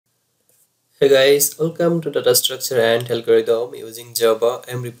Hey guys, welcome to Data Structure and Algorithm using Java.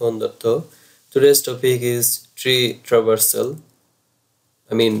 I'm Ripon Datta. Today's topic is tree traversal.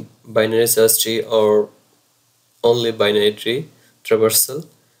 Binary search tree or only binary tree traversal,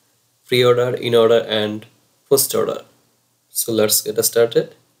 preorder, inorder, and postorder. So let's get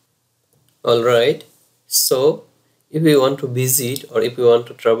started. Alright, so if we want to visit or if we want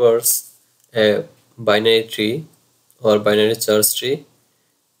to traverse a binary tree or binary search tree,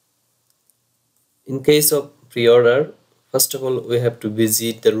 in case of preorder, first of all we have to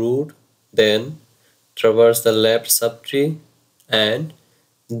visit the root, then traverse the left subtree, and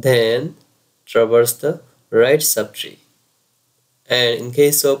then traverse the right subtree. And in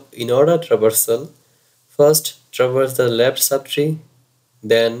case of Inorder traversal, first traverse the left subtree,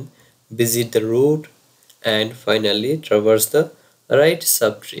 then visit the root, and finally traverse the right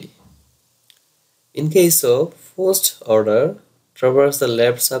subtree. In case of first order, traverse the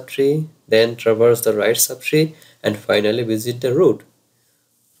left subtree, then traverse the right subtree, and finally visit the root.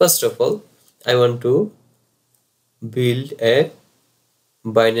 First of all, I want to build a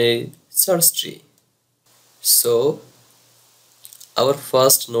binary search tree. So our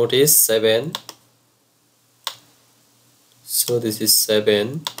first node is 7. So this is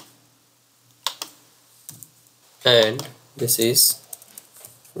 7 and this is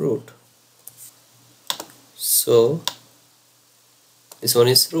root. So this one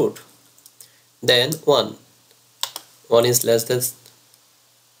is root. Then 1. 1 is less than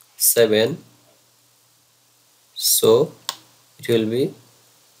 7. So it will be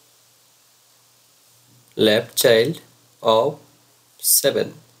left child of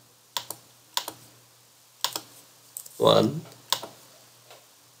 7. 1.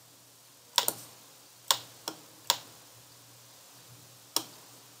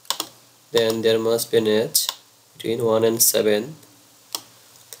 Then there must be an edge between 1 and 7.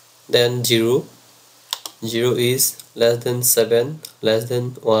 Then 0. 0 is less than 7, less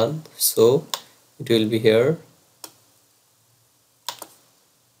than 1. So it will be here.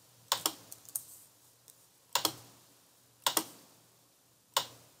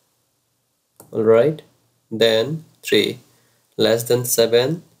 Alright. Then 3. Less than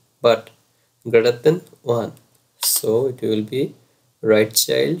 7 but greater than 1. So it will be right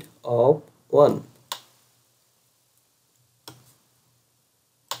child of 1.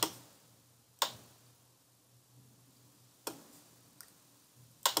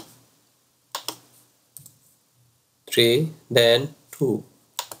 Then 2.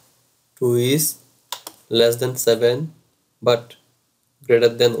 2 is less than 7 but greater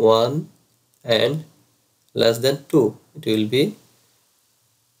than 1 and less than 2. It will be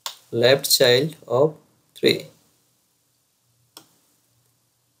left child of 3.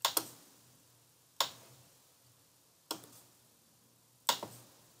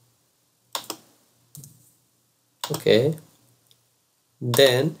 Okay.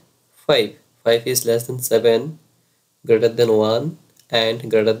 Then 5. 5 is less than 7, greater than 1 and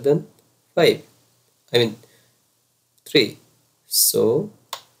greater than 5. 3. So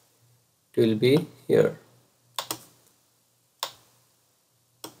it will be here.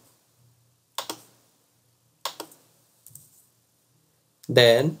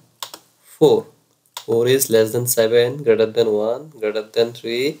 Then 4. 4 is less than 7, greater than 1, greater than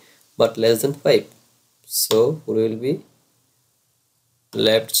 3, but less than 5. So 4 will be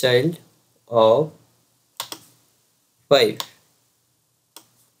left child of 5.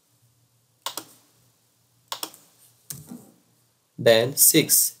 Then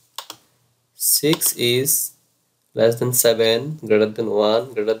 6. 6 is less than 7, greater than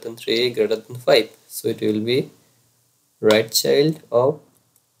 1, greater than 3, greater than 5. So it will be right child of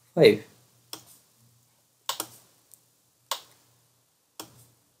 5.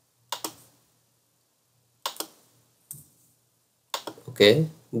 Okay,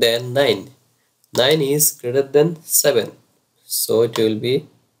 then 9. 9 is greater than 7. So it will be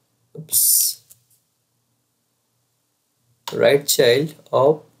right child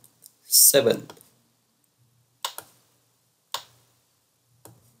of 7.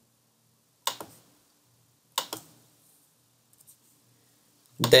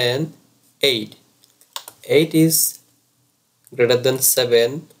 Then 8. 8 is greater than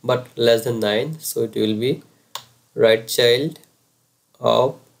 7 but less than 9. So it will be right child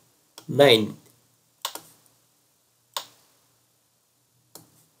of 9.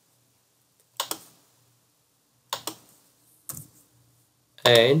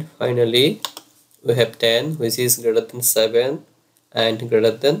 And finally we have 10, which is greater than 7 and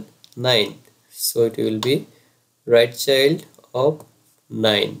greater than 9. So it will be right child of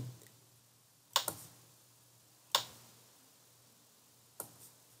 9.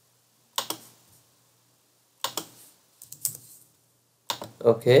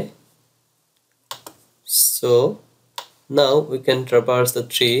 Okay, so now we can traverse the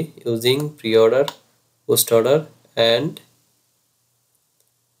tree using preorder, postorder and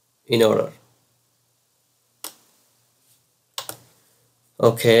inorder.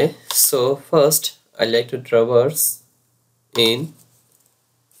 Okay, so first I like to traverse in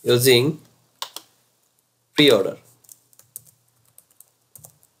using preorder.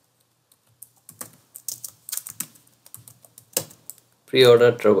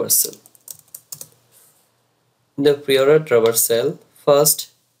 Preorder traversal. In the preorder traversal,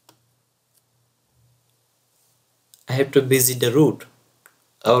 first I have to visit the route.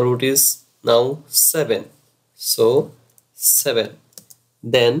 Our route is now 7. So 7.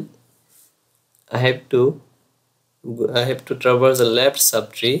 Then I have to traverse the left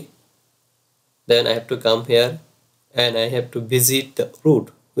subtree. Then I have to come here and I have to visit the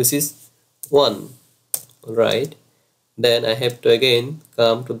route, which is 1. Right. Then I have to again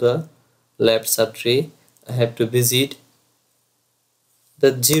come to the left subtree. I have to visit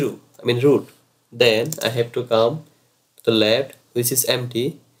the root. Then I have to come to the left, which is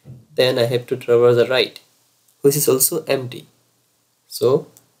empty. Then I have to traverse the right, which is also empty. So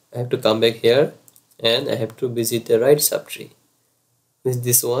I have to come back here and I have to visit the right subtree. With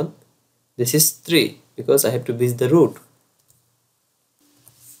this one, this is 3 because I have to visit the root.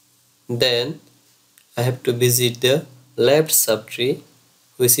 Then I have to visit the left subtree,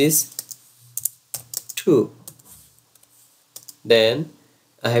 which is 2. Then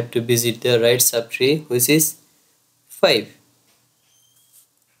I have to visit the right subtree, which is 5.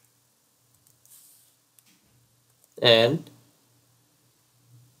 And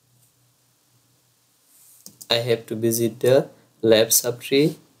I have to visit the left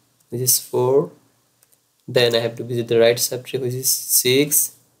subtree, which is 4. Then I have to visit the right subtree, which is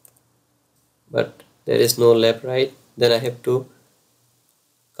 6. But there is no left right. Then I have to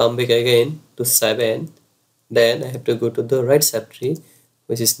come back again to 7. Then I have to go to the right subtree,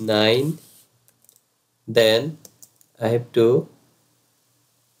 which is 9. Then I have to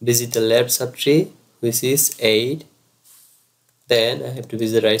visit the left subtree, which is 8. Then I have to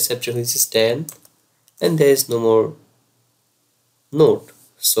visit the right subtree, which is 10. And there is no more node.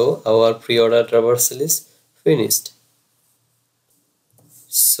 So our preorder traversal is finished.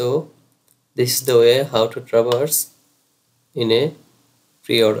 So this is the way how to traverse in a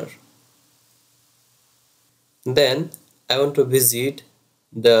preorder. Then I want to visit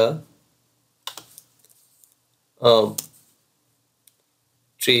the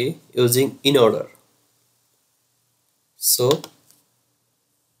tree using inorder. So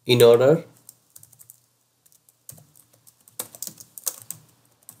inorder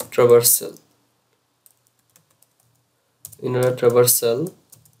traversal. Inorder traversal.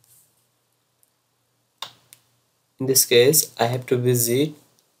 In this case, I have to visit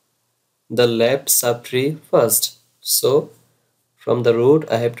the left subtree first. So from the root,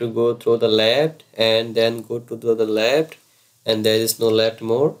 I have to go through the left and then go to the left, and there is no left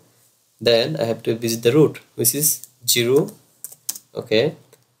more. Then I have to visit the root, which is 0. Okay.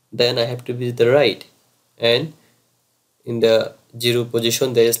 Then I have to visit the right, and in the 0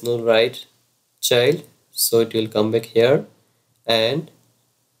 position there is no right child, so it will come back here. And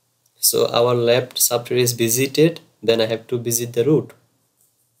so our left subtree is visited. Then I have to visit the root,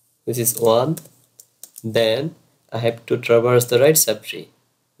 which is 1. Then I have to traverse the right subtree,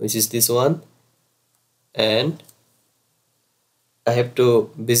 which is this one, and I have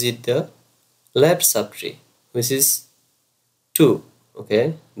to visit the left subtree, which is 2.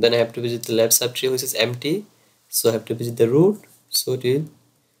 Okay, then I have to visit the left subtree, which is empty, so I have to visit the root, so it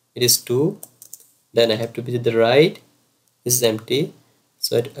is 2. Then I have to visit the right, this is empty,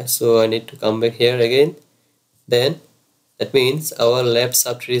 so I need to come back here again. Then that means our left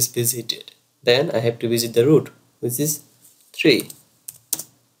subtree is visited. Then I have to visit the root, which is 3.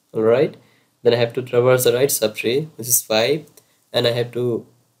 Alright, then I have to traverse the right subtree, which is 5, and I have to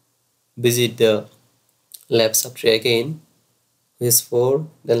visit the left subtree again, which is 4.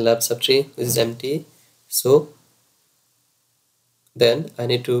 Then left subtree, which is empty, so then I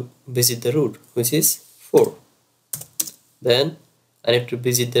need to visit the root, which is 4. Then I need to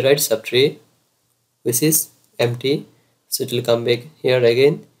visit the right subtree, which is empty, so it will come back here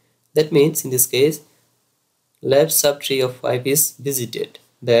again. That means in this case left subtree of 5 is visited.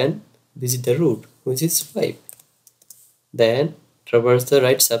 Then visit the root, which is 5. Then traverse the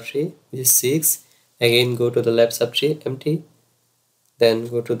right subtree, which is 6. Again go to the left subtree, empty. Then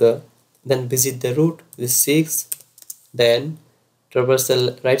visit the root, which is 6. Then traverse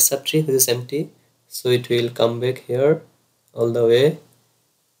the right subtree, which is empty, so it will come back here all the way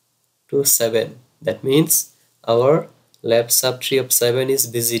to 7. That means our left subtree of 7 is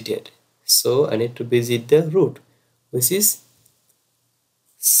visited. So I need to visit the root, which is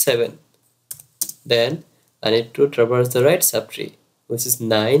 7. Then I need to traverse the right subtree, which is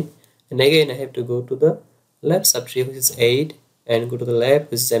 9. And again I have to go to the left subtree, which is 8, and go to the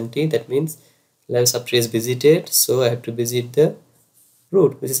left, which is empty. That means left subtree is visited. So I have to visit the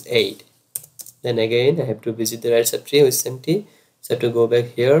root, which is 8. Then again I have to visit the right subtree, which is empty. So I have to go back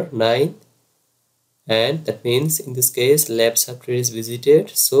here, 9. And that means in this case left subtree is visited,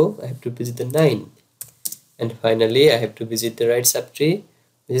 so I have to visit the 9. And finally I have to visit the right subtree,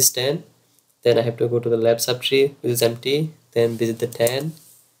 which is 10. Then I have to go to the left subtree, which is empty, then visit the 10,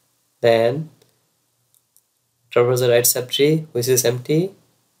 then traverse the right subtree, which is empty,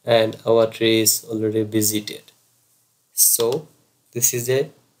 and our tree is already visited. So this is a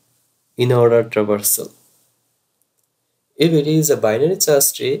in-order traversal. If it is a binary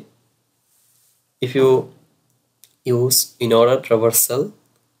search tree, if you use in-order traversal,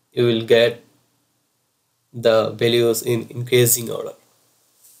 you will get the values in increasing order.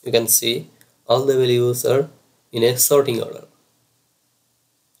 You can see all the values are in a sorting order.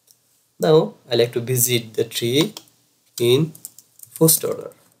 Now I like to visit the tree in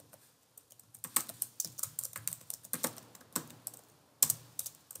Postorder.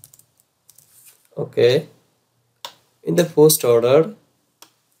 Okay, in the Postorder,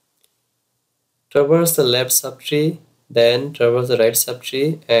 traverse the left subtree, then traverse the right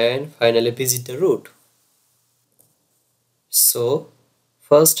subtree, and finally visit the root. So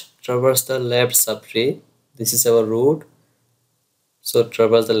first traverse the left subtree. This is our root. So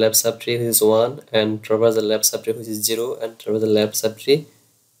traverse the left subtree, which is 1, and traverse the left subtree, which is 0, and traverse the left subtree,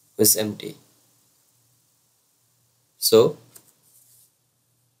 which is empty. So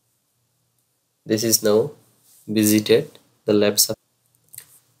this is now visited, the left subtree.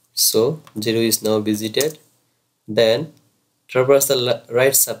 So 0 is now visited. Then traverse the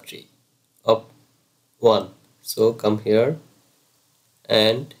right subtree of 1. So come here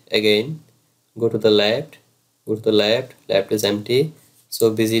and again go to the left, left is empty, so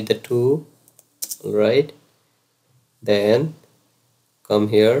visit the 2. Alright, then come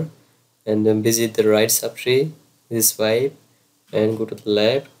here and then visit the right subtree, this is 5, and go to the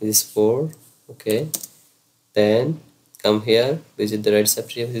left, this is 4. Okay, then come here, visit the right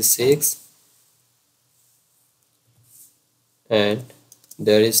subtree, which is 6, and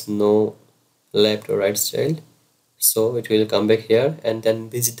there is no left or right child, so it will come back here and then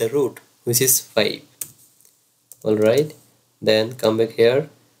visit the root, which is 5. Alright, then come back here.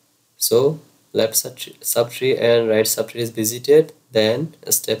 So left subtree and right subtree is visited. Then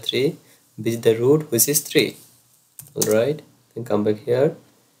step 3, visit the root, which is 3. Alright, then come back here,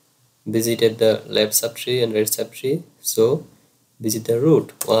 visited the left subtree and right subtree, so visit the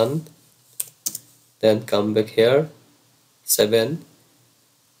root 1. Then come back here, 7.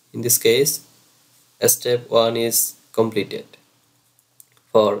 In this case step 1 is completed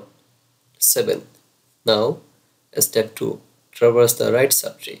for 7. Now step 2, traverse the right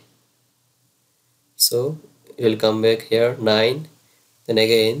subtree. So you will come back here, 9. Then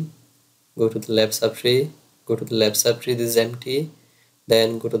again go to the left subtree, this is empty.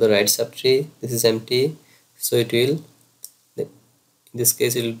 Then go to the right subtree, this is empty, so it will, in this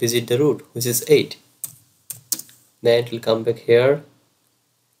case it will visit the root, which is 8. Then it will come back here.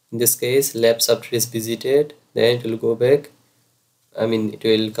 In this case left subtree is visited, then it will go back, it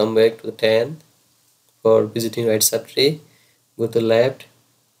will come back to the 10 for visiting right subtree. Go to the left,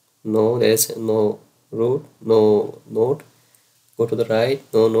 no, there is no root, no node. Go to the right,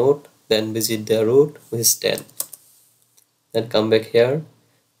 no node, then visit the root, which is 10. Then come back here.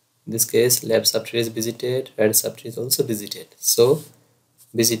 In this case left subtree is visited, right subtree is also visited, so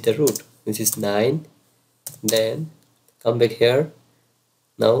visit the root, which is 9. Then come back here.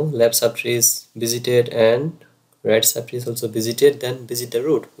 Now left subtree is visited and right subtree is also visited, then visit the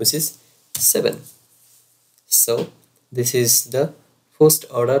root, which is 7. So this is the first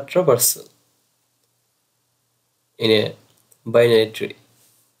order traversal in a binary tree.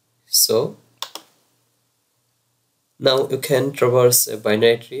 So now you can traverse a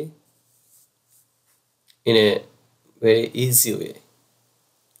binary tree in a very easy way.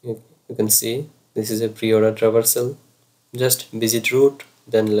 You can see this is a pre-order traversal. Just visit root,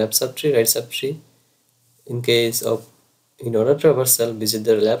 then left subtree, right subtree. In case of in-order traversal, visit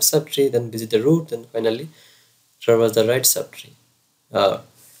the left subtree, then visit the root, then finally traverse the right subtree.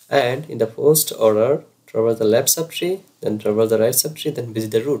 And in the first order, traverse the left subtree, then traverse the right subtree, then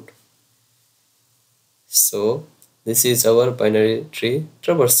visit the root. So this is our binary tree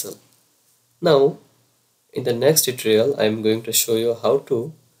traversal. Now in the next tutorial I am going to show you how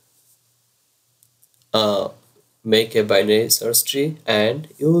to make a binary search tree and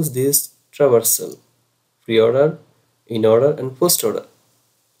use this traversal, preorder, inorder and postorder.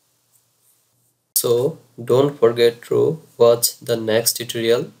 So don't forget to watch the next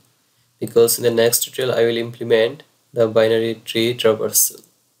tutorial, because in the next tutorial I will implement the binary tree traversal.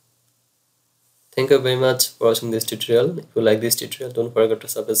 Thank you very much for watching this tutorial. If you like this tutorial, don't forget to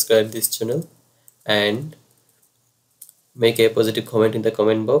subscribe this channel and make a positive comment in the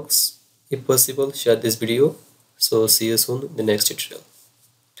comment box. If possible, share this video. So see you soon in the next tutorial.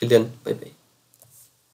 Till then, bye bye.